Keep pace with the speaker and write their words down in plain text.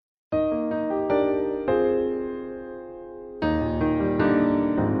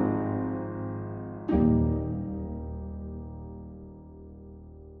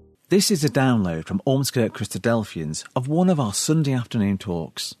This is a download from Ormskirk Christadelphians of one of our Sunday afternoon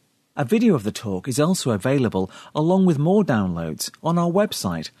talks. A video of the talk is also available along with more downloads on our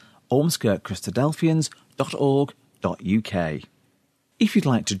website ormskirkchristadelphians.org.uk. If you'd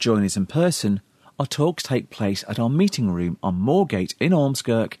like to join us in person, our talks take place at our meeting room on Moorgate in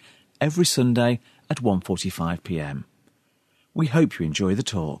Ormskirk every Sunday at 1:45pm. We hope you enjoy the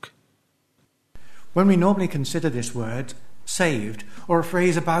talk. When we normally consider this word, saved, or a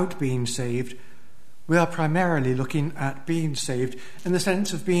phrase about being saved, we are primarily looking at being saved in the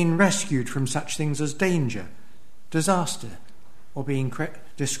sense of being rescued from such things as danger, disaster, or being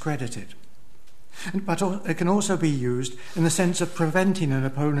discredited. But it can also be used in the sense of preventing an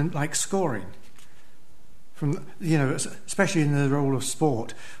opponent like scoring. Especially in the role of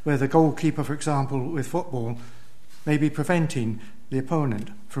sport, where the goalkeeper, for example, with football, may be preventing the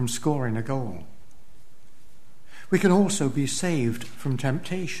opponent from scoring a goal. We can also be saved from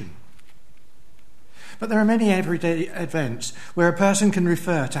temptation. But there are many everyday events where a person can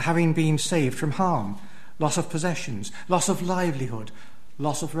refer to having been saved from harm, loss of possessions, loss of livelihood,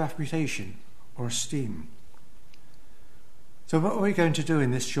 loss of reputation or esteem. So what we're going to do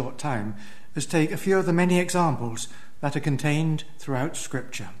in this short time is take a few of the many examples that are contained throughout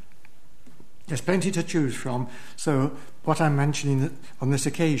Scripture. There's plenty to choose from, so what I'm mentioning on this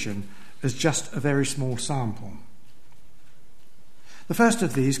occasion is just a very small sample. The first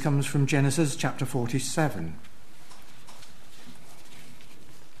of these comes from Genesis chapter 47.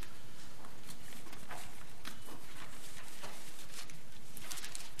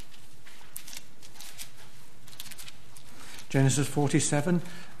 Genesis 47,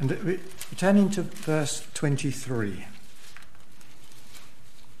 and returning to verse 23.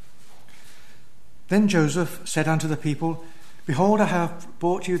 Then Joseph said unto the people, Behold, I have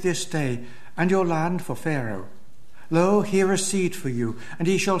bought you this day, and your land for Pharaoh. Lo, here is seed for you, and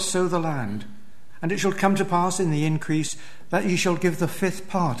ye shall sow the land. And it shall come to pass in the increase that ye shall give the 5th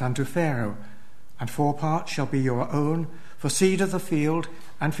part unto Pharaoh, and 4 parts shall be your own, for seed of the field,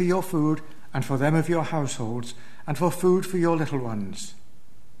 and for your food, and for them of your households, and for food for your little ones.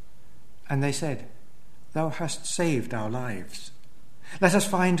 And they said, Thou hast saved our lives. Let us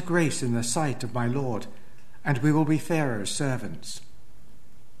find grace in the sight of my Lord, and we will be Pharaoh's servants.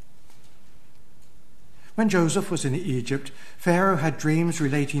 When Joseph was in Egypt, Pharaoh had dreams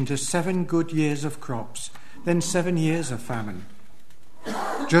relating to 7 good years of crops, then 7 years of famine.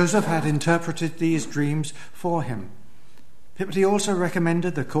 Joseph had interpreted these dreams for him, but he also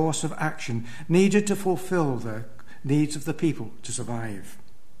recommended the course of action needed to fulfill the needs of the people to survive.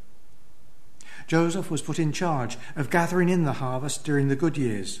 Joseph was put in charge of gathering in the harvest during the good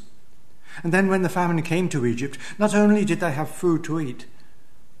years. And then when the famine came to Egypt, not only did they have food to eat,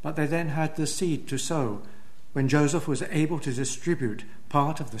 but they then had the seed to sow when Joseph was able to distribute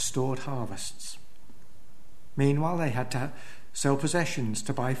part of the stored harvests. Meanwhile, they had to sell possessions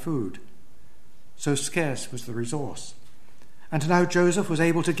to buy food. So scarce was the resource. And now Joseph was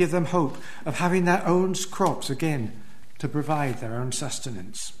able to give them hope of having their own crops again to provide their own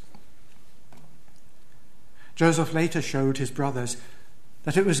sustenance. Joseph later showed his brothers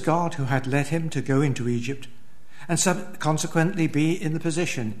that it was God who had led him to go into Egypt and consequently be in the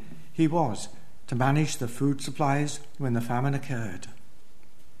position he was to manage the food supplies when the famine occurred.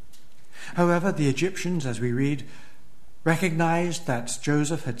 However, the Egyptians, as we read, recognized that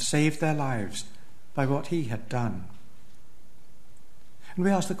Joseph had saved their lives by what he had done. And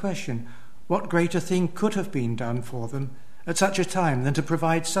we ask the question, what greater thing could have been done for them at such a time than to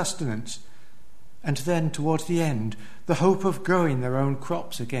provide sustenance, and then, towards the end, the hope of growing their own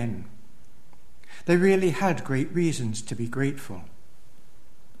crops again? They really had great reasons to be grateful.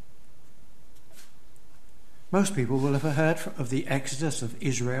 Most people will have heard of the exodus of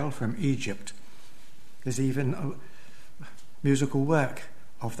Israel from Egypt. There's even a musical work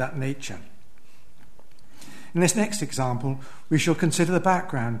of that nature. In this next example, we shall consider the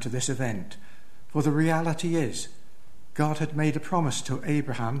background to this event, for the reality is, God had made a promise to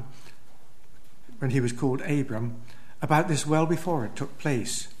Abraham, when he was called Abram, about this well before it took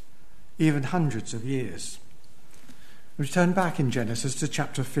place, even hundreds of years. We turn back in Genesis to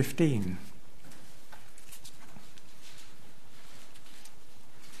chapter 15.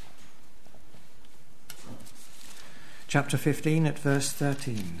 Chapter 15 at verse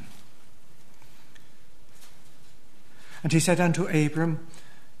 13. And he said unto Abram,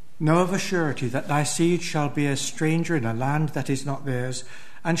 Know of a surety that thy seed shall be a stranger in a land that is not theirs,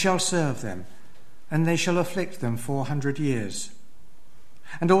 and shall serve them, and they shall afflict them 400 years.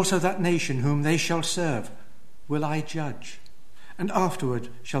 And also that nation whom they shall serve will I judge, and afterward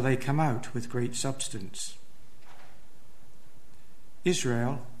shall they come out with great substance.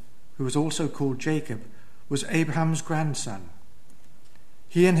 Israel who was also called Jacob, was Abraham's grandson.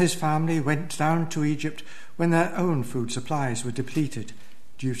 He and his family went down to Egypt when their own food supplies were depleted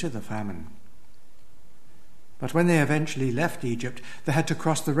due to the famine. But when they eventually left Egypt, they had to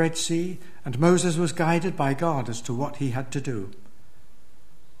cross the Red Sea, and Moses was guided by God as to what he had to do.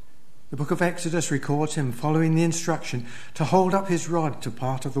 The book of Exodus records him following the instruction to hold up his rod to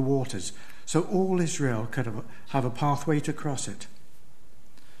part of the waters, so all Israel could have a pathway to cross it.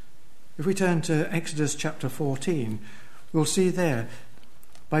 If we turn to Exodus chapter 14, we'll see there,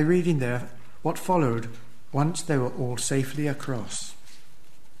 by reading there, what followed once they were all safely across.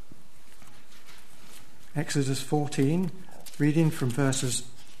 Exodus 14, reading from verse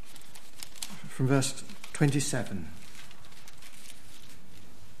 27.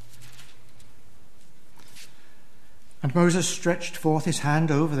 And Moses stretched forth his hand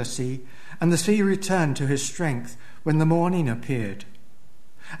over the sea, and the sea returned to his strength when the morning appeared.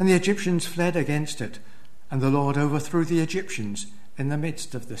 And the Egyptians fled against it, and the Lord overthrew the Egyptians in the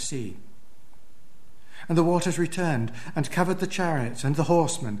midst of the sea. And the waters returned and covered the chariots and the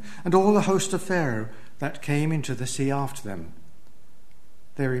horsemen and all the host of Pharaoh that came into the sea after them.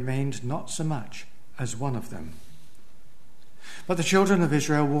 There remained not so much as one of them. But the children of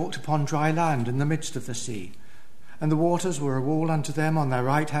Israel walked upon dry land in the midst of the sea, and the waters were a wall unto them on their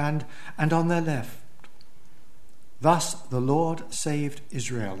right hand and on their left. Thus the Lord saved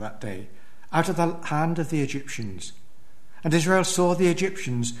Israel that day out of the hand of the Egyptians. And Israel saw the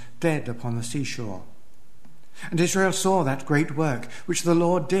Egyptians dead upon the seashore. And Israel saw that great work which the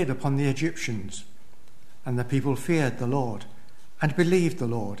Lord did upon the Egyptians. And the people feared the Lord, and believed the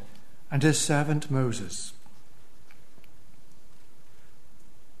Lord, and his servant Moses.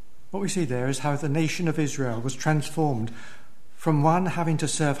 What we see there is how the nation of Israel was transformed from one having to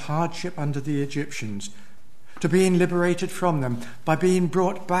serve hardship under the Egyptians to being liberated from them by being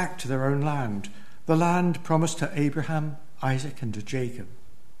brought back to their own land, the land promised to Abraham, Isaac, and to Jacob.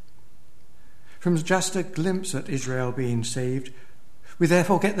 From just a glimpse at Israel being saved, we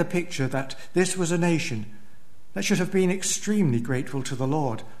therefore get the picture that this was a nation that should have been extremely grateful to the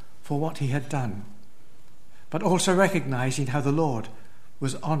Lord for what he had done, but also recognizing how the Lord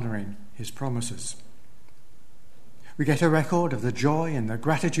was honouring his promises. We get a record of the joy and the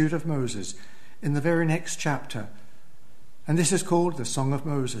gratitude of Moses in the very next chapter, and this is called the Song of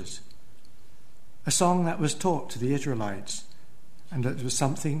Moses, a song that was taught to the Israelites, and it was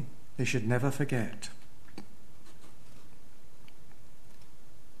something they should never forget.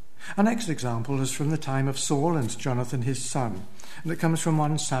 Our next example is from the time of Saul and Jonathan his son, and it comes from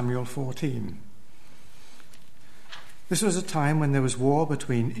 1 Samuel 14. This was a time when there was war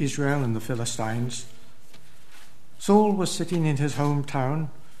between Israel and the Philistines. Saul was sitting in his hometown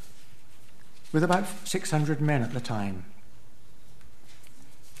with about 600 men at the time.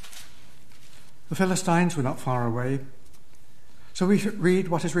 The Philistines were not far away, so we read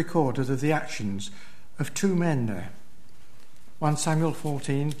what is recorded of the actions of two men there. 1 Samuel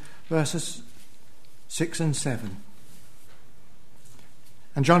 14, verses 6 and 7.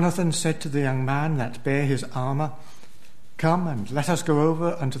 And Jonathan said to the young man that bare his armour, Come and let us go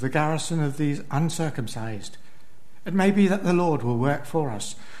over unto the garrison of these uncircumcised. It may be that the Lord will work for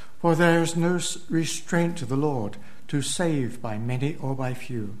us, for there is no restraint to the Lord to save by many or by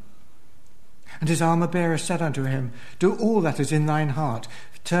few. And his armour-bearer said unto him, Do all that is in thine heart.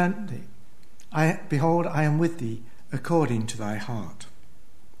 Turn thee. Behold, I am with thee, according to thy heart.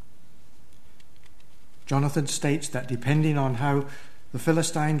 Jonathan states that depending on how the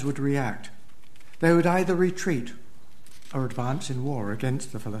Philistines would react, they would either retreat or advance in war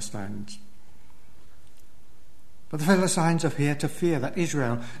against the Philistines. But the Philistines appear to fear that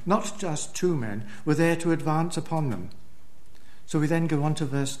Israel, not just two men, were there to advance upon them. So we then go on to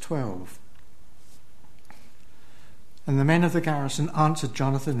verse 12. And the men of the garrison answered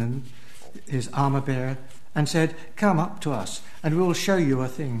Jonathan and his armour-bearer and said, Come up to us, and we will show you a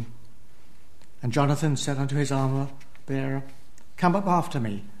thing. And Jonathan said unto his armour-bearer, Come up after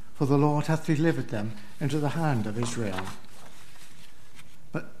me, for the Lord hath delivered them into the hand of Israel.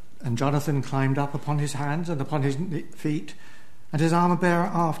 And Jonathan climbed up upon his hands and upon his feet, and his armour-bearer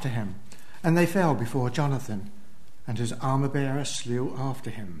after him. And they fell before Jonathan, and his armour-bearer slew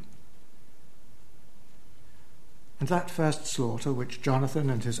after him. And that first slaughter which Jonathan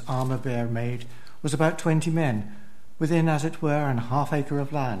and his armour-bearer made was about 20 men, within, as it were, an half acre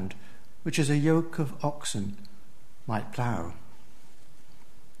of land, which is a yoke of oxen might plough.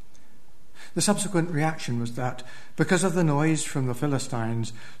 The subsequent reaction was that, because of the noise from the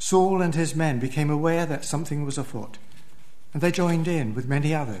Philistines, Saul and his men became aware that something was afoot, and they joined in with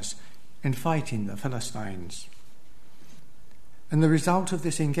many others in fighting the Philistines. And the result of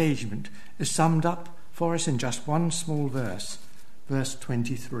this engagement is summed up for us in just one small verse, verse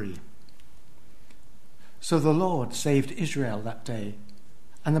 23. So the Lord saved Israel that day,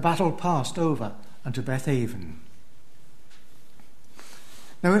 and the battle passed over unto Bethaven.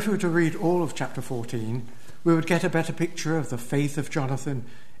 Now, if we were to read all of chapter 14, we would get a better picture of the faith of Jonathan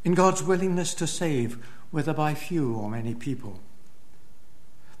in God's willingness to save, whether by few or many people.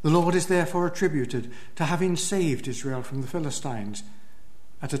 The Lord is therefore attributed to having saved Israel from the Philistines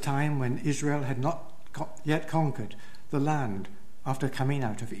at a time when Israel had not yet conquered the land after coming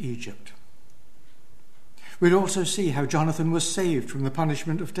out of Egypt. We'd also see how Jonathan was saved from the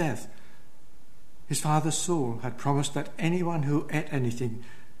punishment of death. His father Saul had promised that anyone who ate anything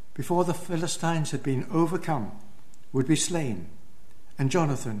before the Philistines had been overcome would be slain, and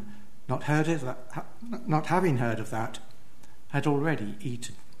Jonathan, not having heard of that, had already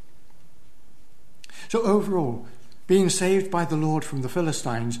eaten. So overall, being saved by the Lord from the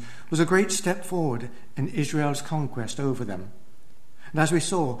Philistines was a great step forward in Israel's conquest over them. And as we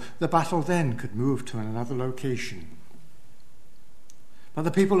saw, the battle then could move to another location. But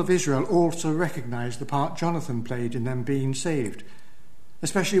the people of Israel also recognized the part Jonathan played in them being saved,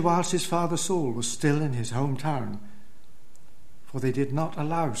 especially whilst his father Saul was still in his hometown, for they did not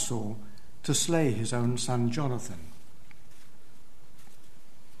allow Saul to slay his own son Jonathan.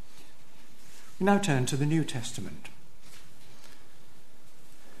 We now turn to the New Testament.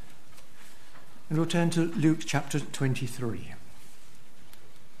 And we'll turn to Luke chapter 23.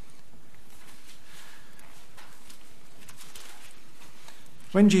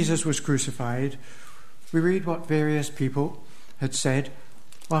 When Jesus was crucified, we read what various people had said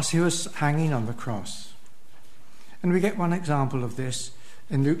whilst he was hanging on the cross. And we get one example of this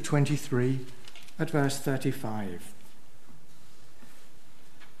in Luke 23 at verse 35.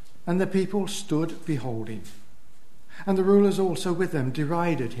 And the people stood beholding, and the rulers also with them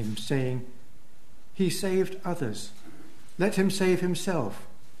derided him, saying, He saved others, let him save himself,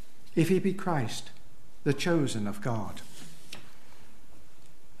 if he be Christ, the chosen of God.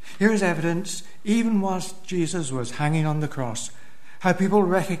 Here is evidence, even whilst Jesus was hanging on the cross, how people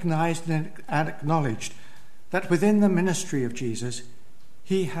recognized and acknowledged that within the ministry of Jesus,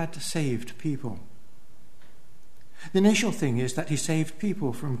 he had saved people. The initial thing is that he saved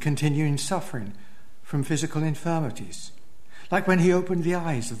people from continuing suffering from physical infirmities, like when he opened the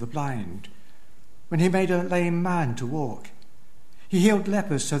eyes of the blind, when he made a lame man to walk. He healed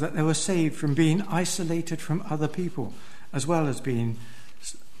lepers so that they were saved from being isolated from other people, as well as being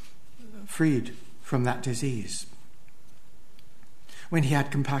freed from that disease. When he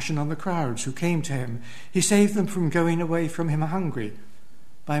had compassion on the crowds who came to him, he saved them from going away from him hungry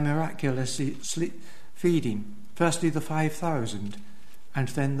by miraculously feeding firstly the 5,000 and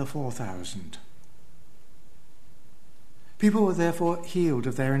then the 4,000. People were therefore healed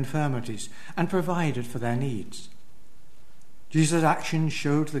of their infirmities and provided for their needs. Jesus' actions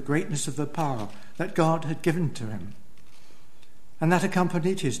showed the greatness of the power that God had given to him, and that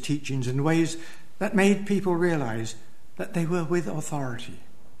accompanied his teachings in ways that made people realize that they were with authority.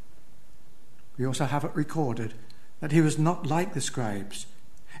 We also have it recorded that he was not like the scribes.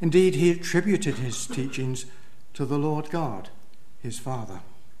 Indeed, he attributed his teachings to the Lord God, his Father.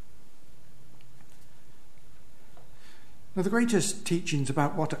 Now, the greatest teachings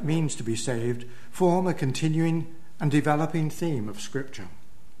about what it means to be saved form a continuing and developing theme of Scripture.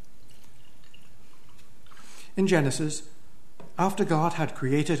 In Genesis, after God had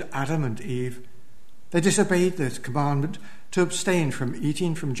created Adam and Eve, they disobeyed the commandment to abstain from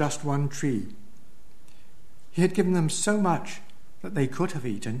eating from just one tree. He had given them so much that they could have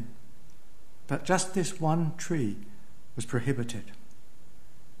eaten, but just this one tree was prohibited.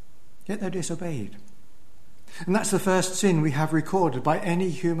 Yet they disobeyed. And that's the first sin we have recorded by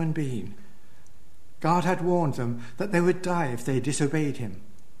any human being. God had warned them that they would die if they disobeyed him,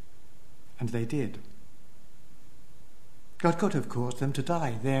 and they did. God could have caused them to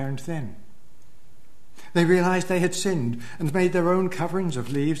die there and then. They realized they had sinned and made their own coverings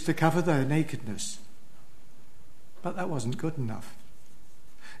of leaves to cover their nakedness. But that wasn't good enough.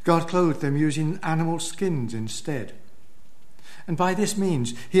 God clothed them using animal skins instead. And by this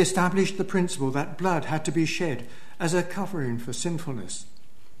means, he established the principle that blood had to be shed as a covering for sinfulness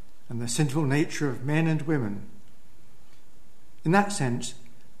and the sinful nature of men and women. In that sense,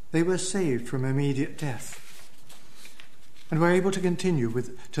 they were saved from immediate death and were able to continue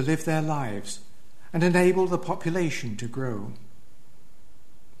to live their lives and enable the population to grow.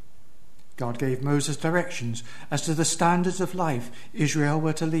 God gave Moses directions as to the standards of life Israel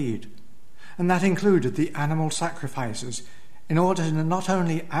were to lead, and that included the animal sacrifices in order to not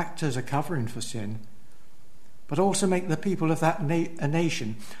only act as a covering for sin, but also make the people of that a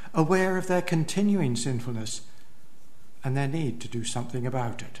nation aware of their continuing sinfulness and their need to do something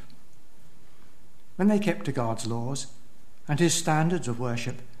about it. When they kept to God's laws and his standards of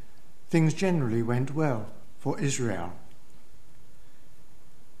worship, things generally went well for Israel.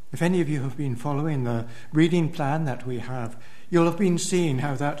 If any of you have been following the reading plan that we have, you'll have been seeing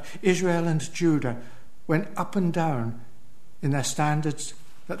how that Israel and Judah went up and down in their standards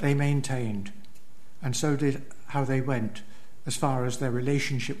that they maintained, and so did how they went as far as their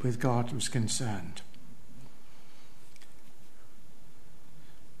relationship with God was concerned.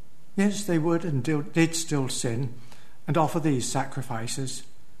 Yes, they would and did still sin and offer these sacrifices,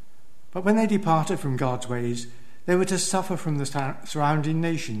 but when they departed from God's ways, they were to suffer from the surrounding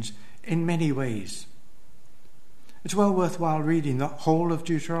nations in many ways. It's well worthwhile reading the whole of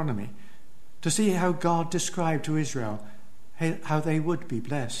Deuteronomy to see how God described to Israel how they would be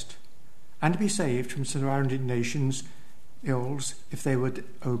blessed and be saved from surrounding nations' ills if they were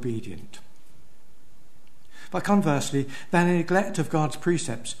obedient. But conversely, their neglect of God's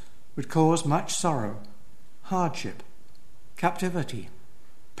precepts would cause much sorrow, hardship, captivity,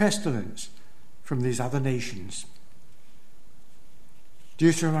 pestilence from these other nations.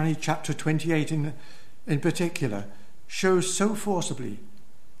 Deuteronomy chapter 28 in particular shows so forcibly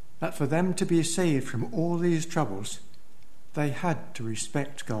that for them to be saved from all these troubles, they had to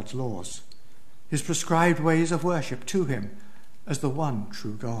respect God's laws, his prescribed ways of worship to him as the one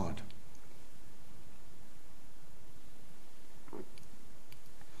true God.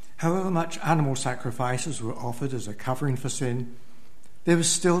 However much animal sacrifices were offered as a covering for sin, there was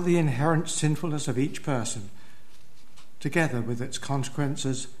still the inherent sinfulness of each person, together with its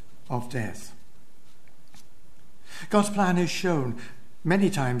consequences of death. God's plan is shown many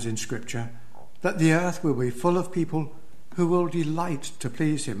times in Scripture that the earth will be full of people who will delight to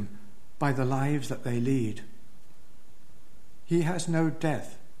please him by the lives that they lead. He has no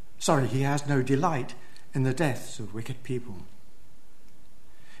delight in the deaths of wicked people.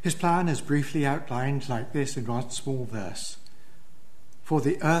 His plan is briefly outlined like this in one small verse. For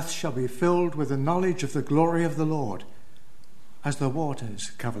the earth shall be filled with the knowledge of the glory of the Lord, as the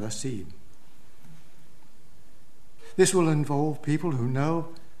waters cover the sea. This will involve people who know,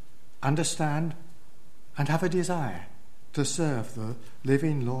 understand, and have a desire to serve the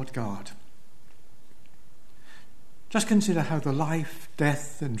living Lord God. Just consider how the life,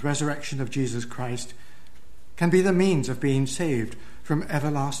 death, and resurrection of Jesus Christ can be the means of being saved from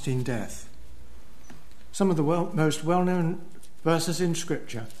everlasting death. Some of the most well-known verses in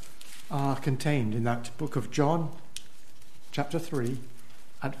Scripture are contained in that book of John, chapter 3,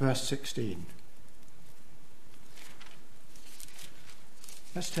 at verse 16.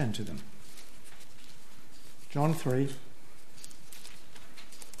 Let's turn to them. John 3.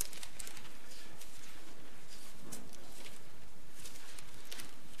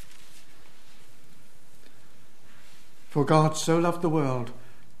 For God so loved the world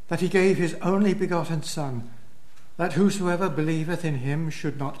that he gave his only begotten Son, that whosoever believeth in him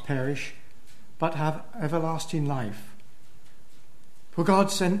should not perish, but have everlasting life. For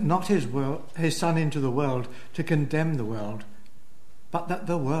God sent not his Son into the world to condemn the world, but that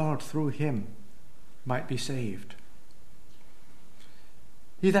the world through him might be saved.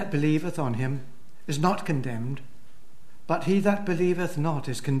 He that believeth on him is not condemned, but he that believeth not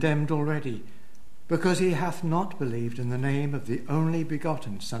is condemned already, because he hath not believed in the name of the only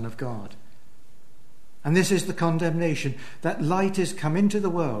begotten Son of God. And this is the condemnation, that light is come into the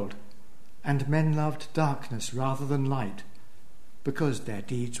world, and men loved darkness rather than light, because their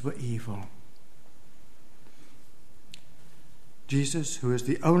deeds were evil. Jesus, who is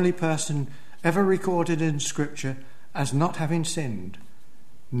the only person ever recorded in Scripture as not having sinned,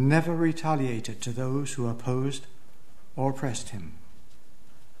 never retaliated to those who opposed or oppressed him.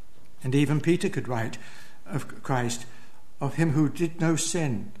 And even Peter could write of Christ, of him who did no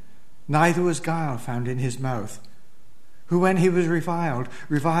sin, neither was guile found in his mouth, who when he was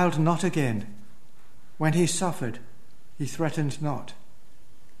reviled not again. When he suffered, he threatened not,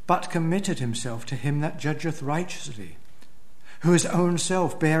 but committed himself to him that judgeth righteously, who his own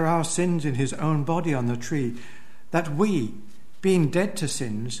self bare our sins in his own body on the tree, that we, being dead to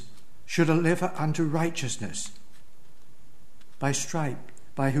sins, should live unto righteousness.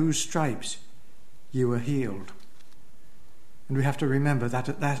 By whose stripes ye were healed. And we have to remember that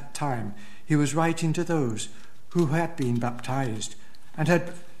at that time he was writing to those who had been baptized and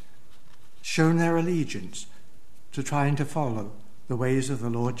had shown their allegiance to trying to follow the ways of the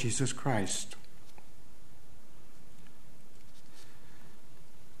Lord Jesus Christ.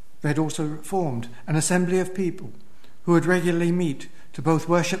 They had also formed an assembly of people who would regularly meet to both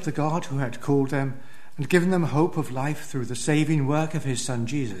worship the God who had called them and given them hope of life through the saving work of his Son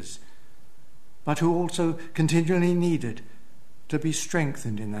Jesus, but who also continually needed to be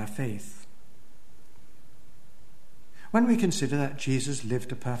strengthened in their faith. When we consider that Jesus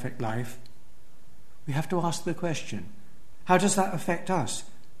lived a perfect life, we have to ask the question, how does that affect us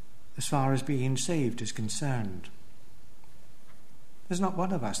as far as being saved is concerned? There's not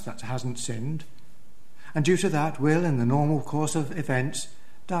one of us that hasn't sinned, and due to that will, in the normal course of events,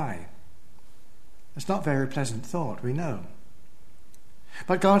 die. It's not a very pleasant thought, we know.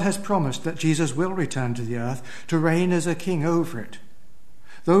 But God has promised that Jesus will return to the earth to reign as a king over it.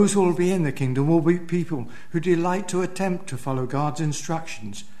 Those who will be in the kingdom will be people who delight to attempt to follow God's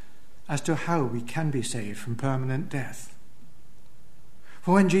instructions as to how we can be saved from permanent death.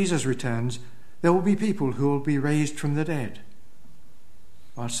 For when Jesus returns, there will be people who will be raised from the dead.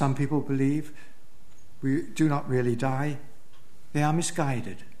 While some people believe we do not really die, they are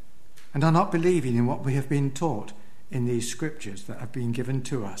misguided and are not believing in what we have been taught in these scriptures that have been given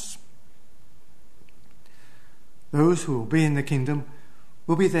to us. Those who will be in the kingdom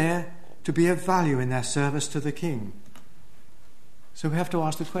will be there to be of value in their service to the King. So we have to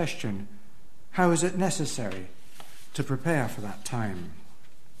ask the question, how is it necessary to prepare for that time?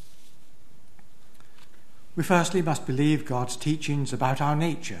 We firstly must believe God's teachings about our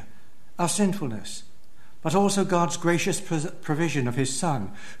nature, our sinfulness, but also God's gracious provision of his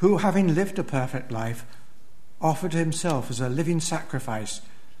Son, who, having lived a perfect life, offered himself as a living sacrifice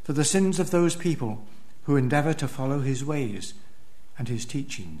for the sins of those people who endeavour to follow his ways and his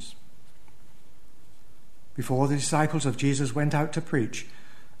teachings. Before the disciples of Jesus went out to preach,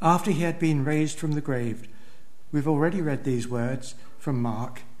 after he had been raised from the grave, we've already read these words from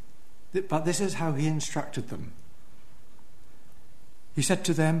Mark, but this is how he instructed them. He said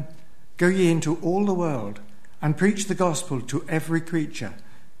to them, "Go ye into all the world, and preach the gospel to every creature.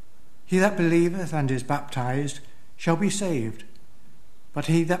 He that believeth and is baptized shall be saved, but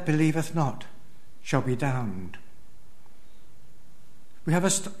he that believeth not shall be damned." We have a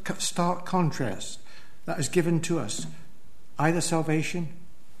stark contrast that is given to us, either salvation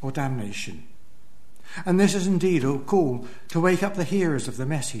or damnation. And this is indeed a call to wake up the hearers of the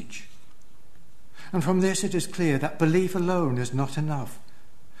message. And from this it is clear that belief alone is not enough.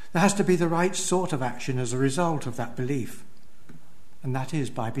 There has to be the right sort of action as a result of that belief. And that is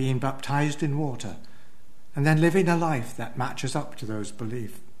by being baptized in water and then living a life that matches up to those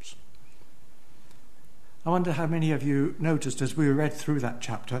beliefs. I wonder how many of you noticed as we read through that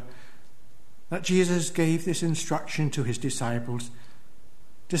chapter that Jesus gave this instruction to his disciples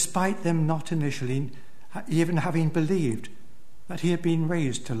despite them not initially even having believed that he had been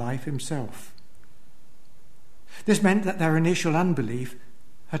raised to life himself. This meant that their initial unbelief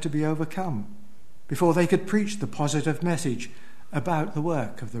had to be overcome before they could preach the positive message about the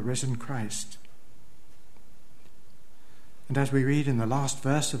work of the risen Christ. And as we read in the last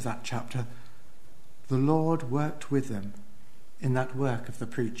verse of that chapter, the Lord worked with them in that work of the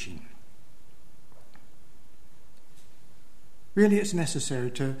preaching. Really, it's necessary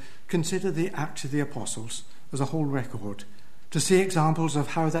to consider the Acts of the Apostles as a whole record, to see examples of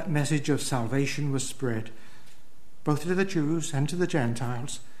how that message of salvation was spread, both to the Jews and to the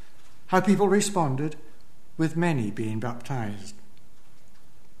Gentiles, how people responded, with many being baptized.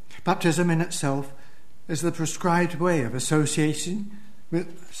 Baptism in itself is the prescribed way of associating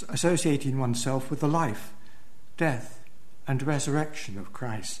oneself with the life, death, and resurrection of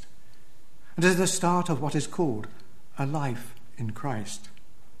Christ, and is the start of what is called a life in Christ.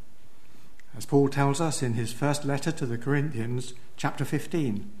 As Paul tells us in his first letter to the Corinthians, chapter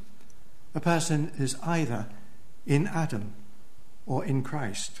 15, a person is either in Adam or in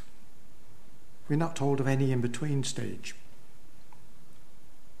Christ. We're not told of any in-between stage.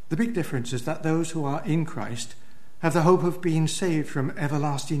 The big difference is that those who are in Christ have the hope of being saved from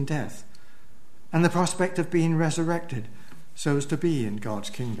everlasting death and the prospect of being resurrected so as to be in God's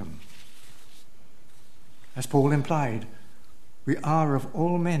kingdom. As Paul implied, we are of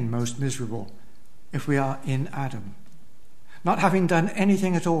all men most miserable if we are in Adam, not having done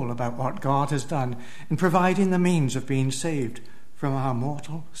anything at all about what God has done in providing the means of being saved from our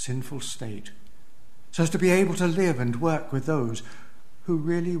mortal, sinful state, so as to be able to live and work with those who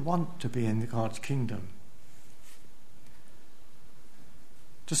really want to be in God's kingdom.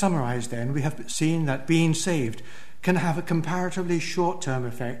 To summarize then, we have seen that being saved can have a comparatively short-term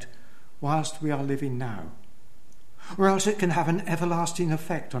effect whilst we are living now, or else it can have an everlasting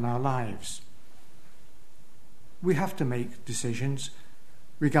effect on our lives. We have to make decisions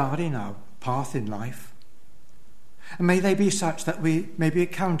regarding our path in life, and may they be such that we may be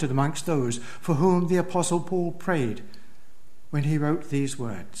counted amongst those for whom the Apostle Paul prayed when he wrote these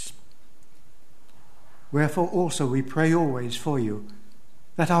words: Wherefore also we pray always for you,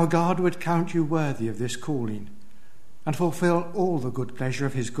 that our God would count you worthy of this calling, and fulfill all the good pleasure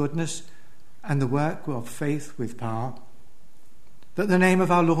of his goodness and the work of faith with power, that the name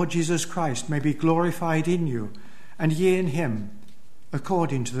of our Lord Jesus Christ may be glorified in you, and ye in him,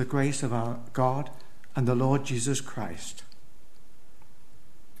 according to the grace of our God and the Lord Jesus Christ.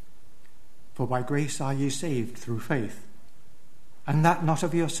 For by grace are ye saved through faith, and that not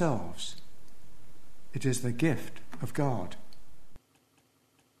of yourselves. It is the gift of God.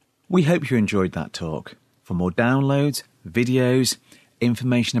 We hope you enjoyed that talk. For more downloads, videos,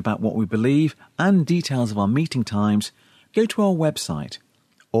 information about what we believe, and details of our meeting times, go to our website,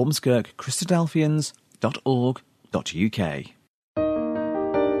 ormskirkchristadelphians.org.uk.